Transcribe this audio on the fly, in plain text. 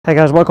Hey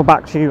guys, welcome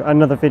back to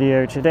another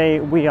video. Today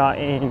we are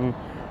in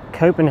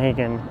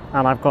Copenhagen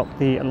and I've got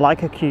the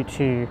Leica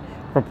Q2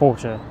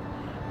 Reporter.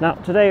 Now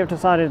today I've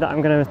decided that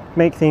I'm going to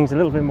make things a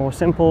little bit more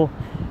simple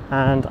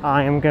and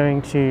I am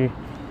going to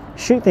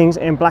shoot things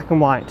in black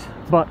and white,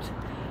 but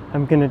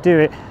I'm going to do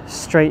it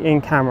straight in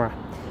camera.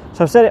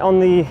 So I've set it on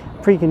the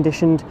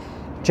preconditioned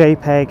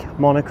JPEG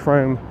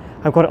monochrome.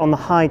 I've got it on the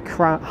high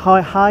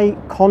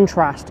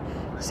contrast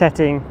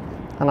setting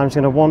and I'm just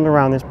going to wander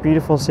around this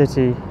beautiful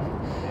city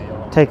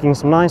taking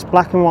some nice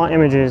black and white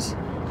images,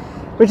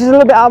 which is a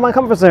little bit out of my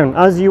comfort zone,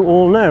 as you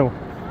all know.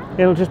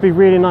 It'll just be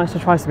really nice to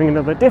try something a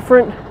little bit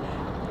different,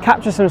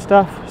 capture some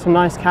stuff, some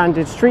nice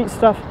candid street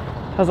stuff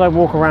as I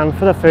walk around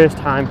for the first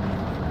time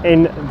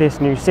in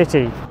this new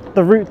city.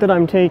 The route that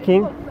I'm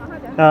taking,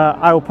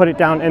 I will put it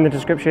down in the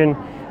description,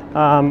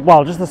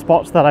 well, just the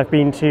spots that I've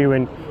been to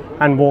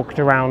and walked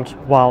around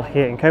while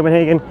here in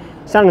Copenhagen.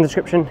 It's down in the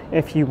description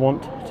if you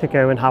want to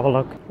go and have a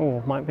look.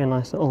 Oh, might be a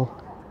nice little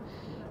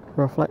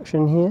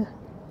reflection here.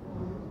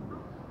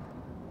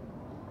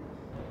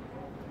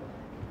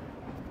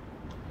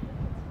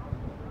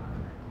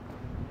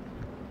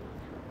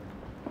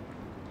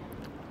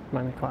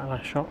 Might be quite a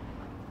nice shot.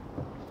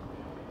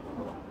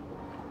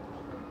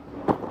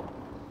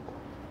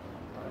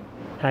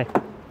 Hey.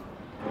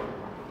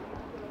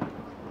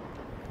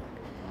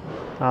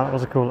 That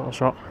was a cool little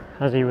shot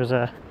as he was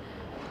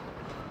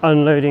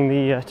unloading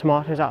the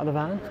tomatoes out of the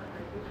van.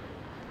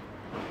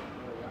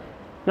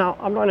 Now,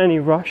 I'm not in any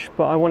rush,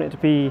 but I want it to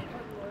be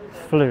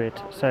fluid.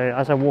 So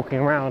as I'm walking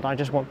around, I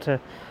just want to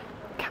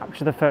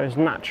capture the photos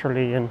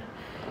naturally, and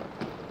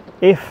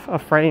if a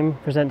frame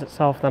presents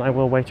itself, then I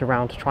will wait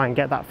around to try and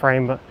get that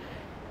frame, but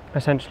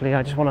essentially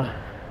I just want to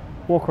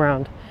walk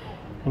around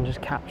and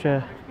just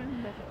capture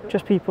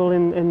just people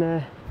in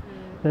their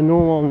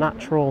normal,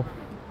 natural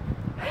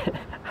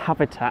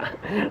habitat.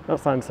 That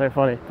sounds so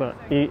funny, but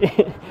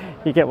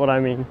you get what I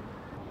mean.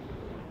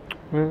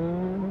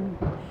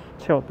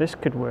 So this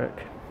could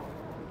work.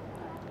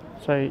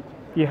 So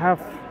you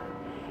have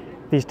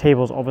these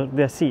tables of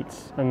their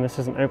seats, and this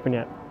isn't open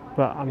yet,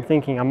 but I'm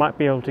thinking I might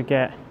be able to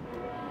get,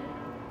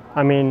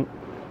 I mean,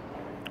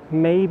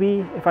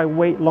 maybe if I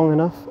wait long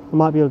enough, I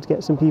might be able to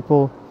get some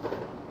people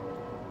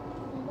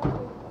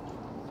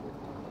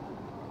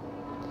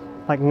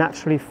like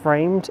naturally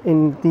framed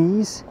in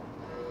these.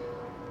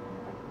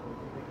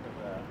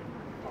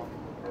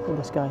 Look at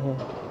this guy here.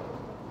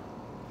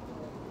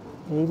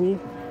 Maybe.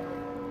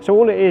 So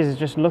all it is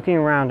just looking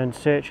around and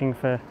searching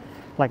for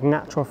like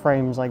natural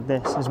frames like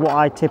this is what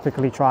I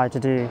typically try to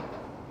do.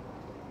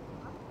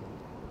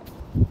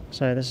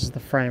 So this is the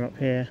frame up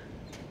here.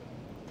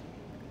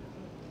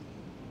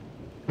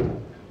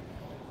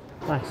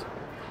 Nice.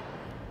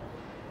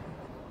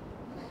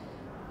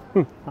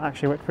 That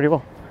actually worked pretty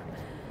well.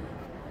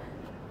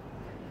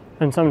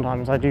 And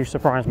sometimes I do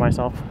surprise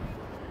myself.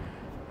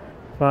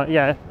 But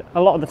yeah, a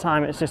lot of the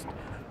time it's just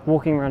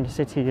walking around the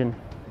city and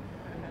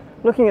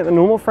looking at the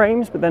normal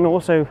frames, but then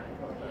also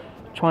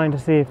trying to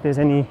see if there's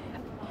any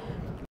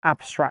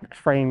abstract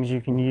frames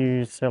you can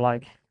use. So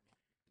like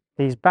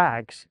these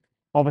bags,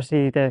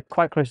 obviously they're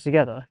quite close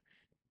together,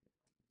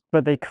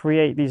 but they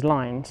create these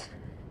lines,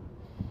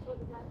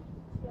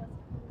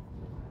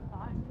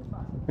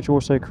 which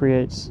also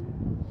creates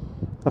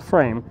a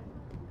frame.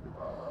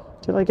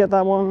 Did I get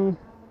that one?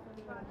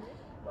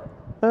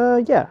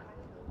 Yeah.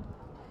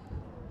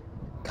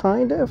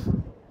 Kind of.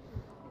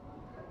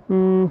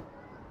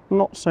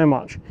 Not so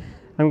much.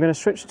 I'm going to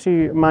switch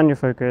to manual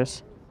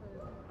focus.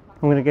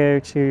 I'm going to go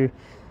to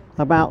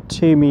about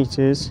 2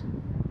 meters.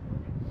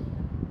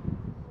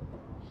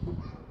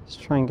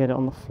 Just try and get it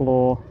on the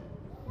floor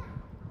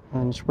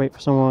and just wait for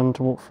someone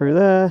to walk through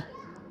there.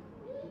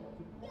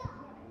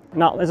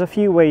 Now there's a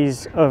few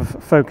ways of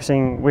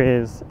focusing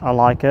with a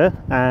Leica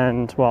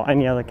and, well,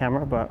 any other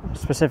camera, but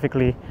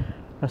specifically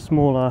a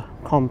smaller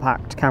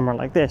compact camera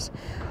like this.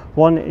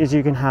 One is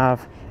you can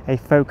have a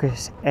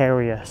focus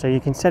area, so you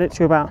can set it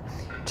to about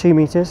 2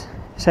 meters,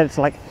 set it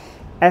to like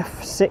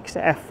f6 to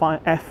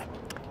f5,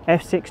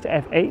 f6 to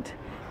f8,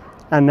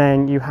 and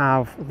then you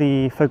have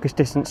the focus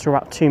distance to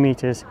about 2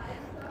 meters,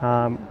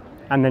 and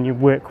then you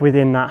work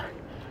within that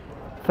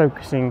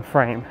focusing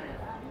frame.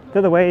 The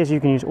other way is you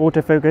can use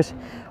autofocus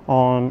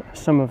on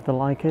some of the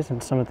Leicas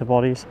and some of the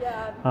bodies.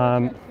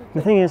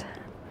 The thing is,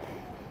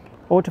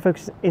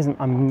 autofocus isn't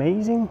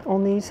amazing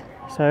on these,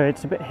 so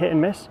it's a bit hit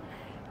and miss,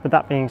 but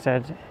that being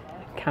said,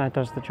 it kind of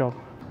does the job.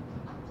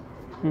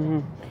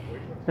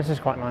 This is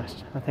quite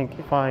nice. I think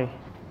if I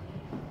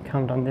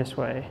come down this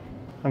way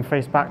and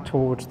face back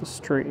towards the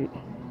street,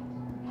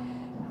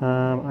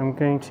 I'm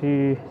going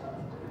to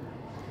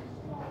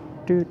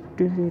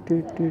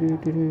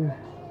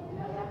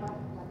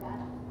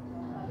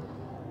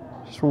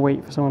just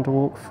wait for someone to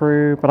walk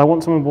through, but I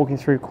want someone walking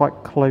through quite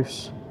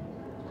close.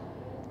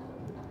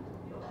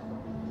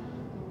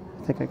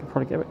 I think I could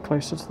probably get a bit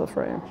closer to the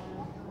frame.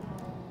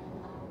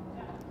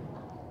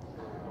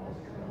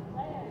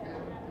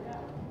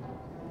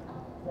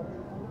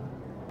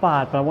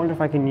 Bad, but I wonder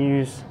if I can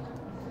use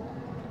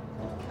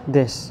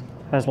this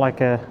as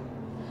like a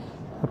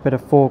a bit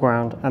of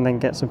foreground and then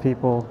get some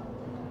people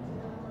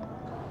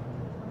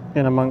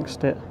in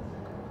amongst it.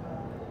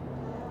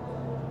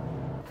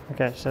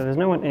 Okay, so there's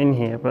no one in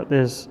here, but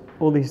there's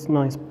all these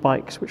nice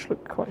bikes which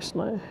look quite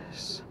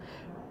nice.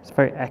 It's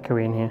very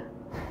echoey in here.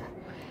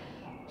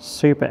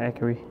 Super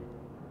echoey.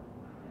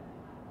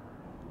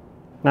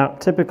 Now,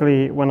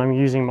 typically when I'm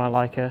using my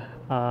Leica,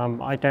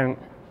 I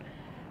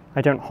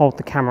don't hold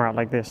the camera out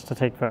like this to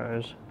take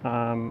photos.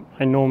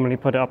 I normally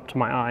put it up to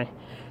my eye.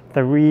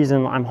 The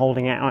reason I'm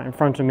holding it out in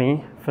front of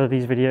me for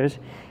these videos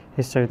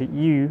is so that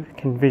you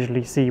can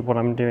visually see what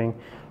I'm doing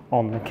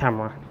on the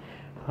camera.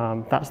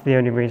 That's the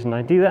only reason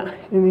I do that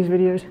in these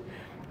videos.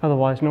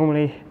 Otherwise,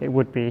 normally it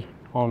would be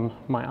on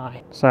my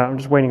eye. So I'm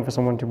just waiting for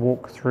someone to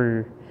walk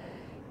through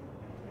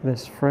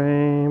this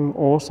frame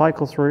or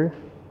cycle through.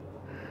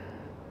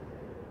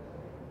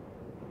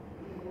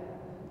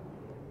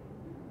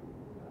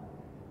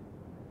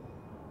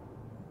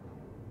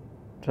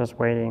 Just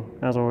waiting,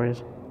 as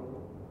always.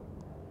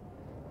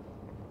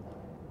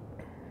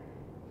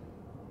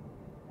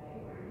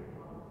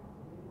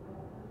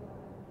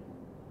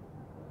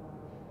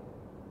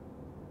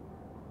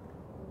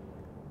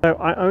 So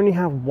I only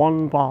have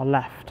 1 bar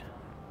left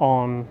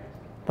on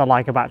the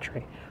Leica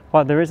battery,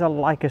 but there is a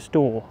Leica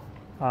store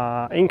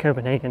in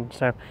Copenhagen,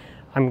 so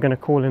I'm going to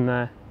call in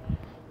there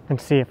and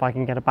see if I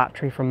can get a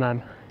battery from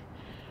them,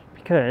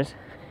 because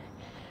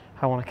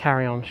I want to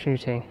carry on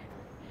shooting.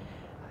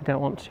 I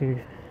don't want to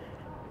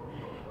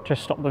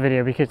just stop the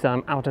video because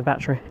I'm out of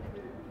battery.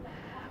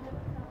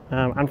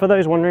 And for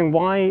those wondering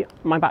why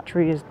my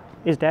battery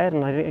is dead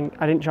and I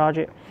didn't charge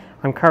it,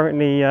 I'm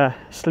currently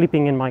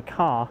sleeping in my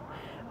car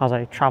as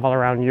I travel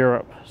around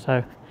Europe.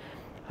 So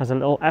as a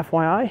little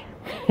FYI,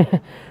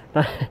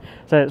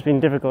 so it's been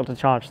difficult to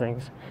charge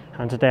things.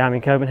 And today I'm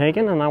in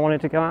Copenhagen and I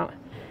wanted to go out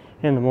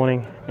in the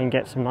morning and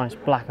get some nice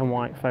black and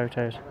white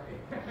photos.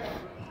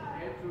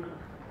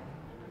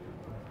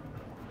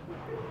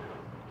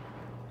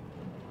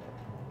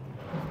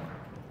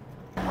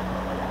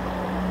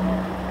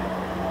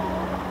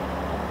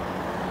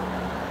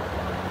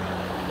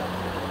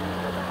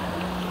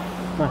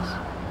 Nice.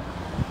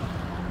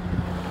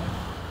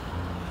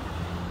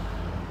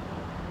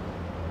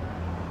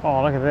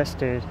 Oh, look at this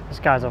dude. This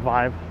guy's a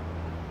vibe.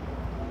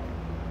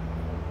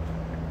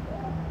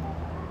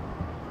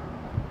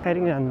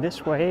 Heading down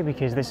this way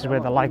because this is where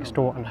the Leica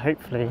store, and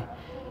hopefully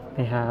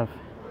they have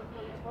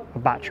a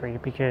battery,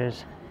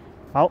 because,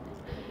 well,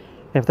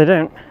 if they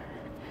don't,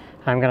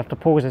 I'm gonna have to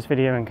pause this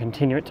video and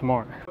continue it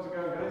tomorrow. How's it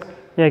going, guys?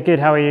 Yeah, good.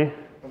 How are you?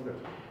 I'm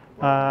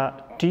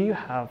good. Do you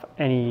have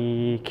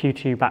any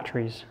Q2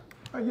 batteries?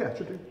 Yeah,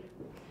 should do.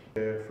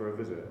 Here for a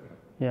visit?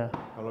 Yeah.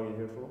 How long are you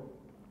here for?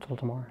 Till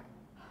tomorrow.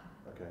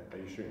 Okay. Are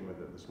you shooting with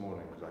it this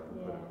morning? Because I can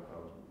put it,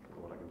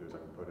 what I can do is I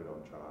can put it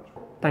on charge.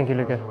 Thank you,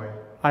 Luca.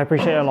 I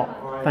appreciate it a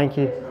lot. Thank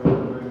you.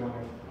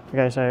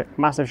 Okay, so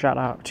massive shout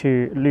out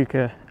to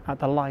Luca at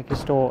the Leica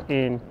store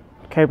in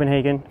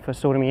Copenhagen for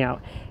sorting me out.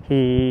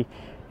 He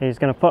is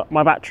going to put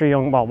my battery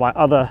on, well, my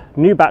other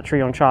new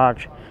battery on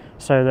charge,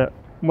 so that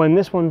when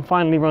this one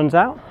finally runs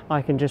out,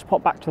 I can just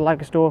pop back to the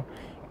Leica store,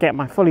 get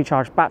my fully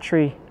charged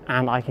battery,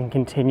 and I can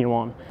continue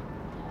on.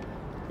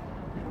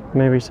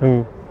 Maybe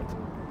some...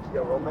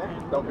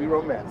 Don't be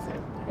romantic.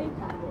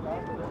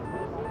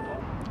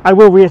 I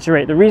will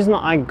reiterate, the reason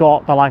I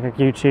got the Leica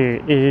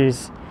Q2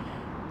 is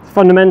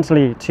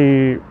fundamentally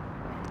to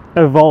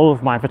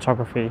evolve my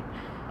photography,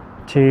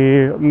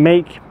 to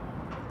make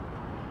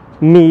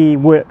me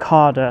work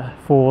harder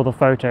for the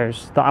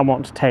photos that I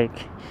want to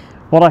take.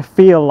 What I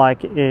feel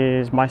like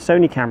is my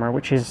Sony camera,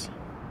 which is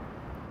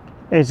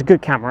a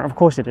good camera, of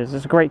course it is,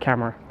 it's a great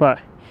camera, but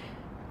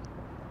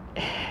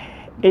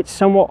it's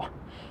somewhat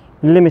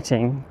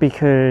limiting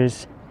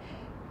because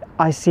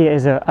I see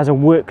it as a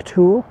work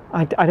tool.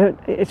 I don't,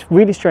 it's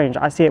really strange.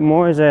 I see it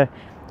more as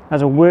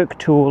a work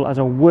tool, as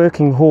a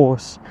working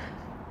horse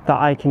that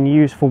I can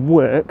use for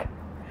work.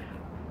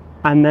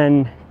 And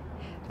then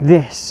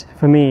this,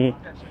 for me,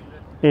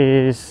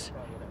 is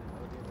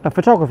a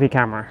photography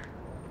camera.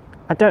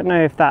 I don't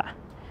know if that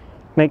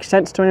makes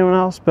sense to anyone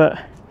else, but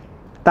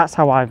that's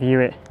how I view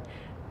it.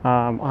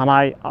 And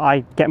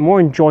I get more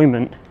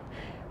enjoyment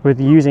with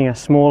using a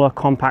smaller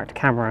compact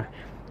camera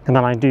than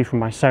I do from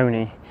my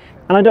Sony.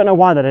 And I don't know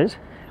why that is.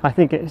 I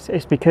think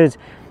it's because,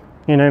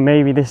 you know,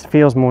 maybe this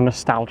feels more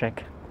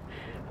nostalgic,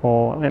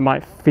 or it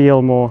might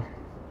feel more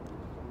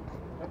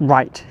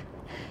right.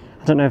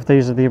 I don't know if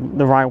these are the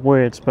right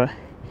words, but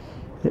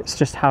it's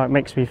just how it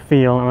makes me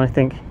feel, and I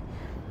think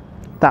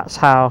that's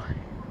how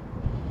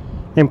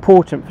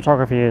important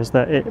photography is,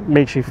 that it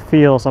makes you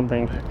feel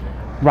something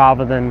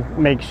rather than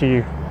makes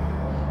you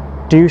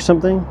do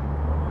something.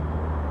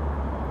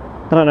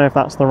 I don't know if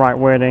that's the right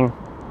wording,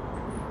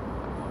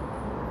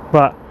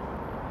 but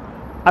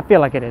I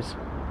feel like it is.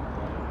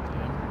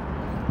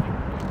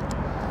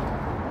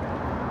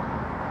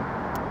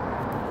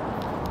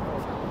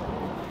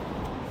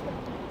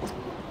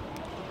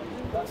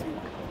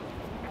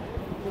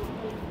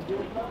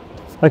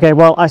 Okay,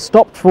 well, I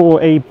stopped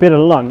for a bit of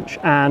lunch,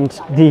 and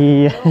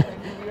the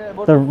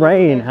the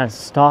rain has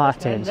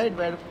started,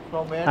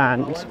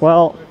 and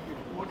well,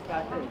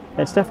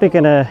 it's definitely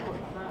going to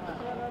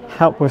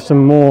help with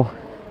some more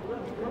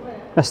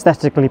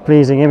aesthetically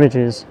pleasing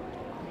images.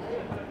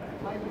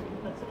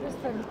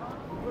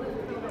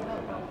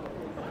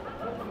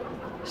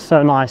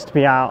 So nice to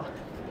be out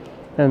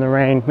in the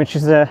rain, which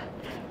is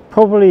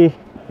probably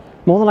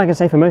more than I can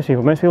say for most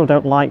people. Most people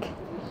don't like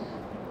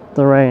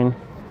the rain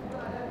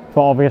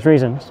for obvious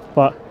reasons,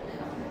 but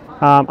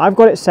I've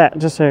got it set,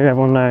 just so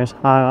everyone knows,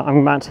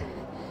 I'm at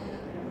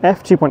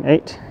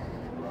f2.8,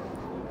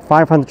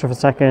 500th of a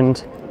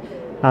second,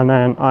 and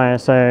then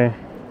ISO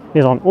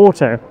is on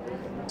auto.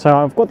 So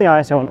I've got the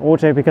ISO on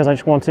auto because I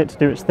just want it to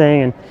do its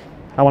thing, and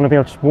I want to be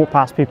able to walk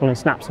past people and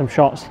snap some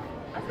shots.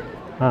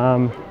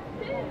 And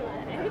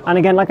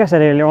again, like I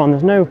said earlier on,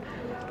 there's no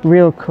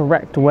real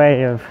correct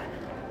way of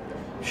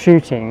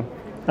shooting.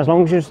 As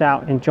long as you're just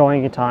out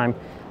enjoying your time,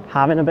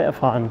 having a bit of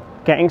fun,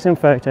 getting some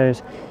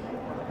photos,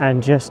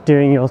 and just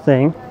doing your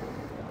thing,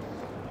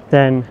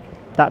 then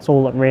that's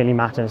all that really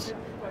matters.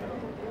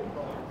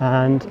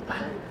 And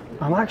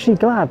I'm actually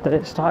glad that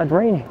it started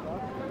raining.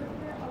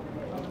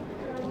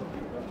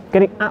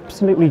 Getting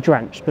absolutely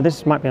drenched, but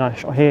this might be a nice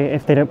shot here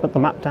if they don't put the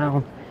map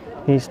down.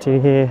 These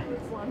two here,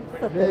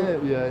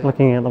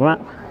 looking at the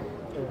map.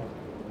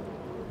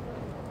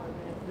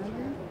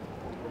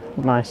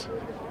 Nice.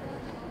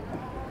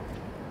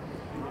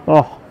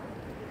 Oh,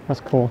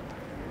 that's cool.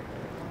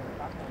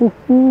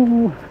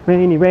 Ooh,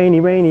 rainy, rainy,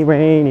 rainy,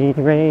 rainy,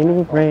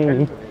 rainy,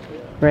 rainy,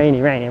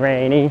 rainy, rainy,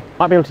 rainy.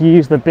 Might be able to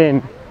use the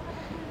bin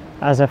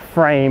as a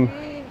frame.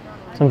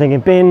 So I'm thinking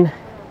bin,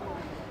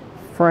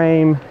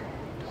 frame,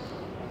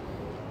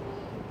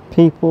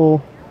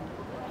 people.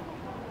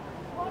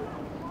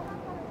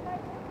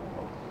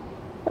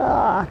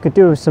 I could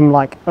do some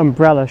like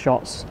umbrella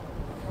shots,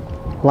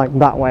 like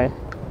that way.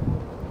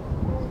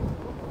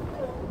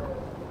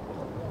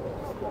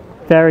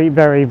 Very,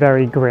 very,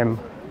 very grim.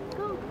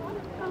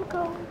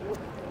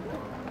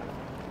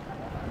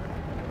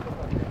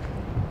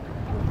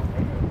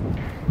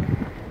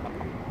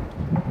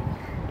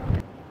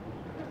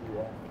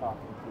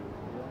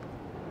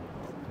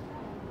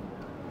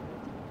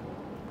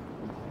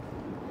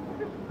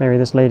 Maybe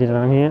this lady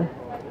down here.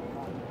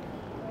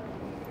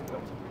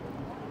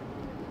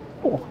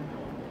 Oh.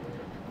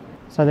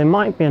 So there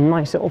might be a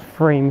nice little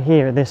frame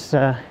here, this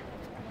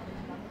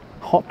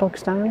hot dog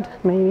stand,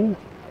 maybe.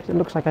 It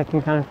looks like I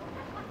can kind of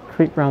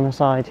creep around the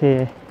side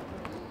here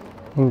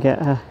and get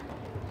a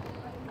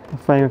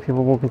frame of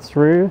people walking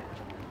through.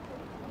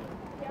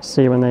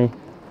 See when they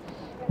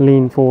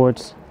lean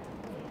forwards.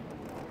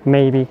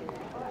 Maybe.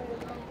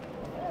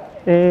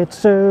 It's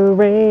so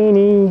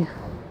rainy.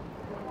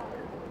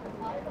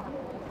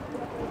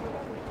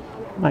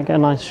 Might get a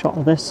nice shot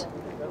of this.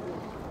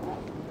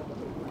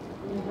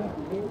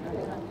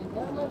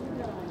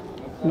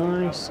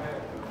 Nice.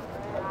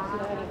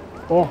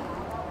 Oh.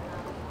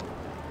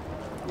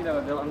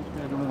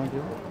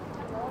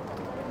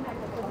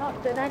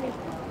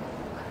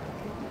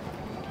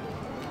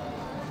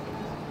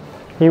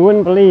 You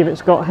wouldn't believe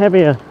it's got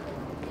heavier.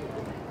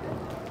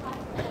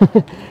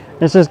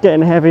 It's just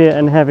getting heavier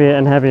and heavier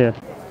and heavier.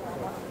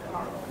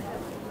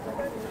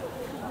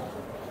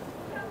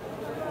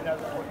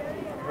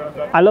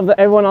 I love that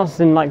everyone else is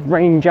in like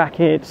rain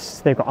jackets,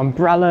 they've got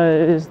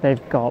umbrellas,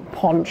 they've got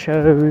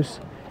ponchos,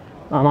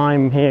 and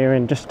I'm here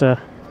in just a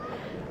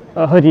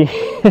hoodie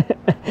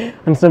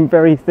and some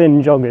very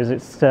thin joggers.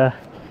 It's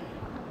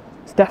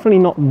definitely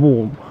not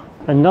warm.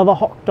 Another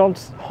hot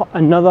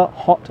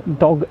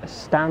dog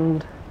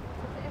stand.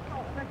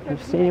 Do you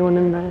see anyone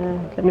in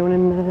there? Get anyone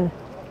in there?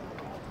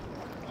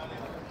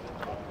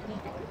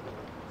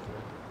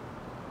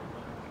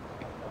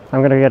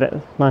 I'm gonna get it.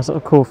 Nice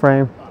little cool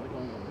frame.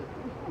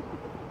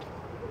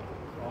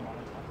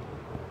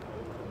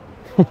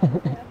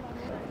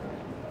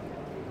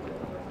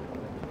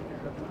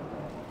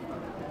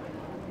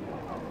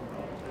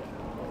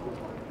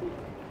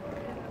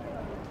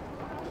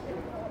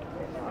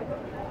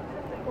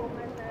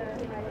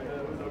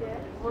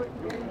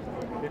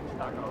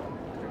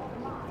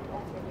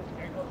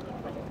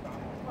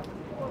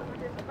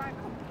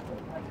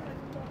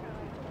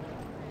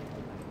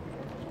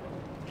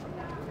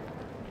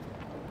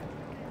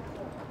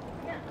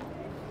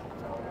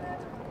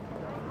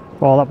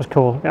 Well, that was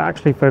cool. It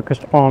actually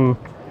focused on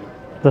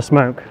the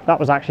smoke. That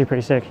was actually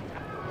pretty sick.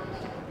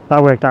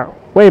 That worked out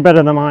way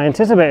better than I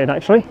anticipated,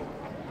 actually.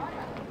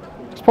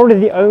 It's probably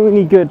the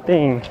only good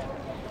thing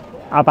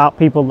about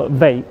people that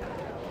vape,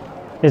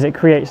 is it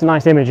creates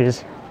nice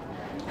images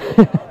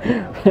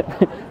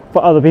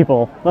for other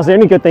people. That's the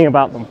only good thing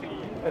about them.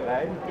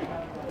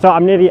 So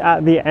I'm nearly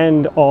at the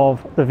end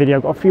of the video.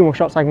 I've got a few more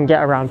shots I can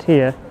get around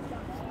here.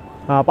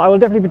 But I will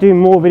definitely be doing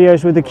more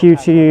videos with the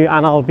Q2,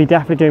 and I'll be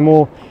definitely doing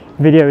more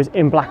videos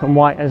in black and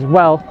white as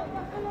well.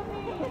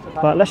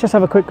 But let's just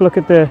have a quick look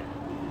at the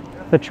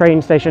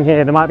train station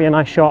here. There might be a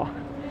nice shot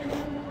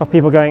of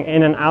people going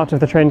in and out of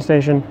the train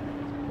station,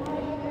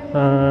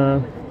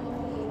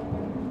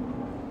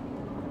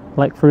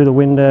 like through the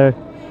window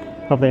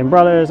of the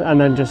umbrellas, and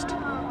then just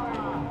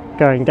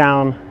going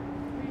down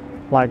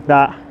like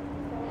that.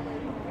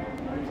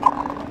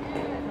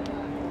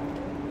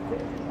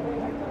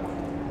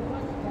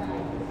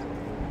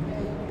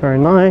 Very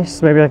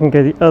nice. Maybe I can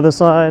go the other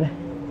side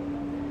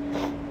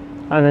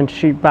and then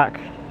shoot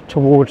back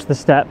towards the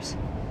steps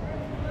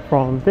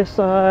from this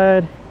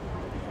side.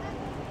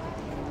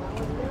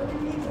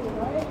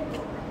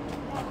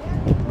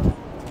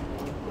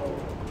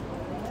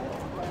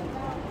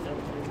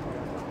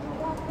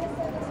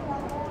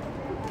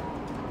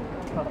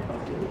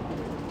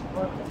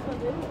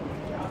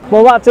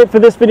 Well, that's it for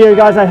this video,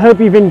 guys. I hope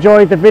you've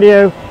enjoyed the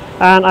video,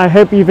 and I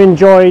hope you've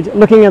enjoyed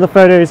looking at the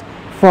photos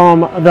from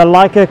the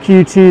Leica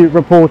Q2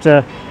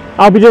 Reporter.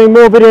 I'll be doing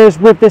more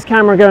videos with this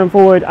camera going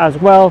forward, as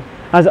well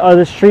as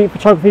other street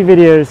photography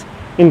videos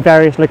in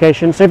various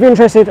locations. So if you're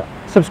interested,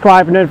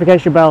 subscribe,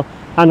 notification bell,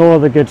 and all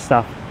of the good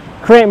stuff.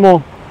 Create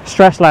more,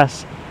 stress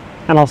less,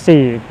 and I'll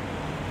see you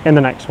in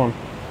the next one.